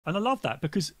And I love that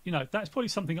because, you know, that's probably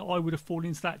something that I would have fallen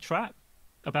into that trap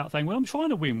about saying, well, I'm trying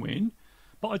to win-win,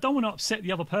 but I don't want to upset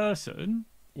the other person.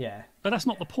 Yeah. But that's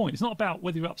not the point. It's not about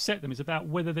whether you upset them. It's about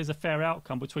whether there's a fair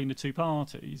outcome between the two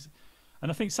parties. And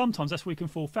I think sometimes that's where we can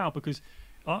fall foul because,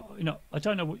 you know, I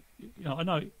don't know what, you know, I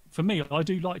know for me, I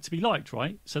do like to be liked,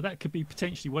 right? So that could be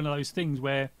potentially one of those things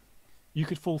where you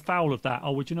could fall foul of that.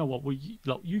 Oh, well, you know what? Well,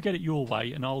 look, you get it your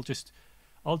way and I'll just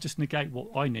negate what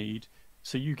I need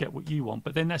so you get what you want.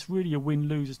 But then that's really a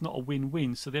win-lose. It's not a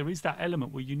win-win. So there is that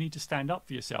element where you need to stand up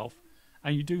for yourself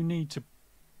and you do need to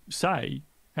say,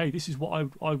 hey, this is what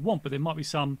I want, but there might be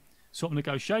some sort of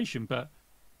negotiation. But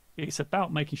it's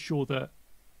about making sure that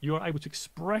you're able to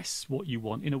express what you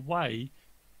want in a way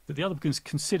that the other can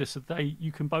consider so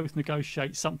you can both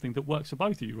negotiate something that works for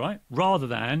both of you, right? Rather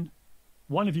than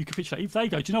one of you capitulate. If they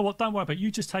go, do you know what, don't worry about it,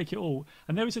 you just take it all.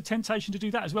 And there is a temptation to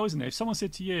do that as well, isn't there? If someone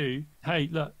said to you, hey,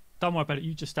 look, don't worry about it,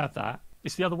 you just have that.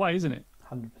 It's the other way, isn't it?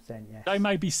 100%, yes. They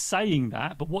may be saying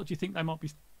that, but what do you think they might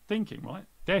be thinking, right?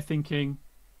 They're thinking,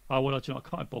 oh, well, you know, I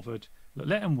can't be bothered. Look,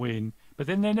 let them win. But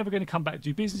then they're never going to come back to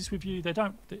do business with you. They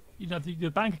don't, you know, the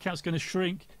bank account's going to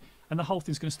shrink and the whole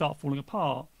thing's going to start falling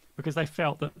apart because they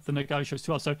felt that the negotiation was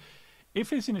too hard. So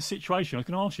if it's in a situation, I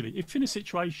can ask you, if in a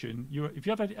situation, if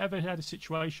you've ever had a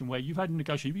situation where you've had a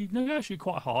negotiation, you negotiate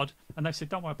quite hard and they said,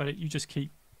 don't worry about it, you just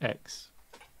keep X.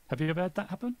 Have you ever had that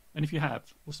happen? And if you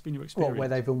have, what's been your experience? What, where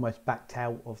they've almost backed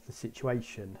out of the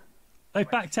situation? They've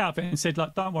backed out of it and said,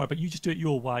 like, don't worry, but you just do it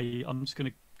your way. I'm just going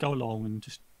to go along and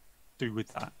just do with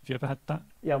that. Have you ever had that?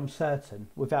 Yeah, I'm certain.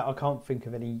 I can't think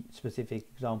of any specific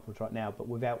examples right now, but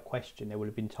without question, there would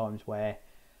have been times where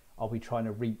I'll be trying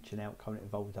to reach an outcome that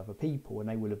involves other people and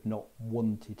they will have not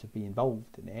wanted to be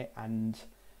involved in it. And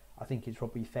I think it's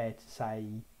probably fair to say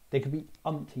there could be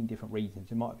umpteen different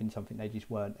reasons. It might have been something they just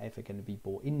weren't ever going to be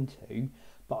bought into,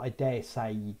 but I dare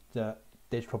say that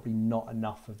there's probably not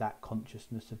enough of that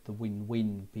consciousness of the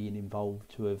win-win being involved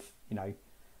to have, you know,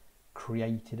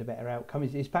 created a better outcome.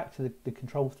 It's back to the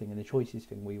control thing and the choices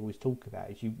thing we always talk about.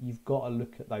 Is you've got to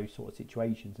look at those sort of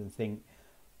situations and think,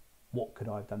 what could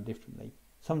I have done differently?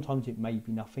 Sometimes it may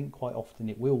be nothing, quite often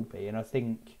it will be. And I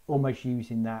think almost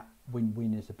using that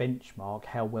win-win as a benchmark,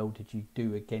 how well did you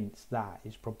do against that,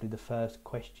 is probably the first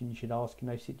question you should ask in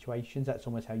those situations. That's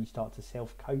almost how you start to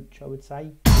self-coach, I would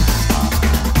say.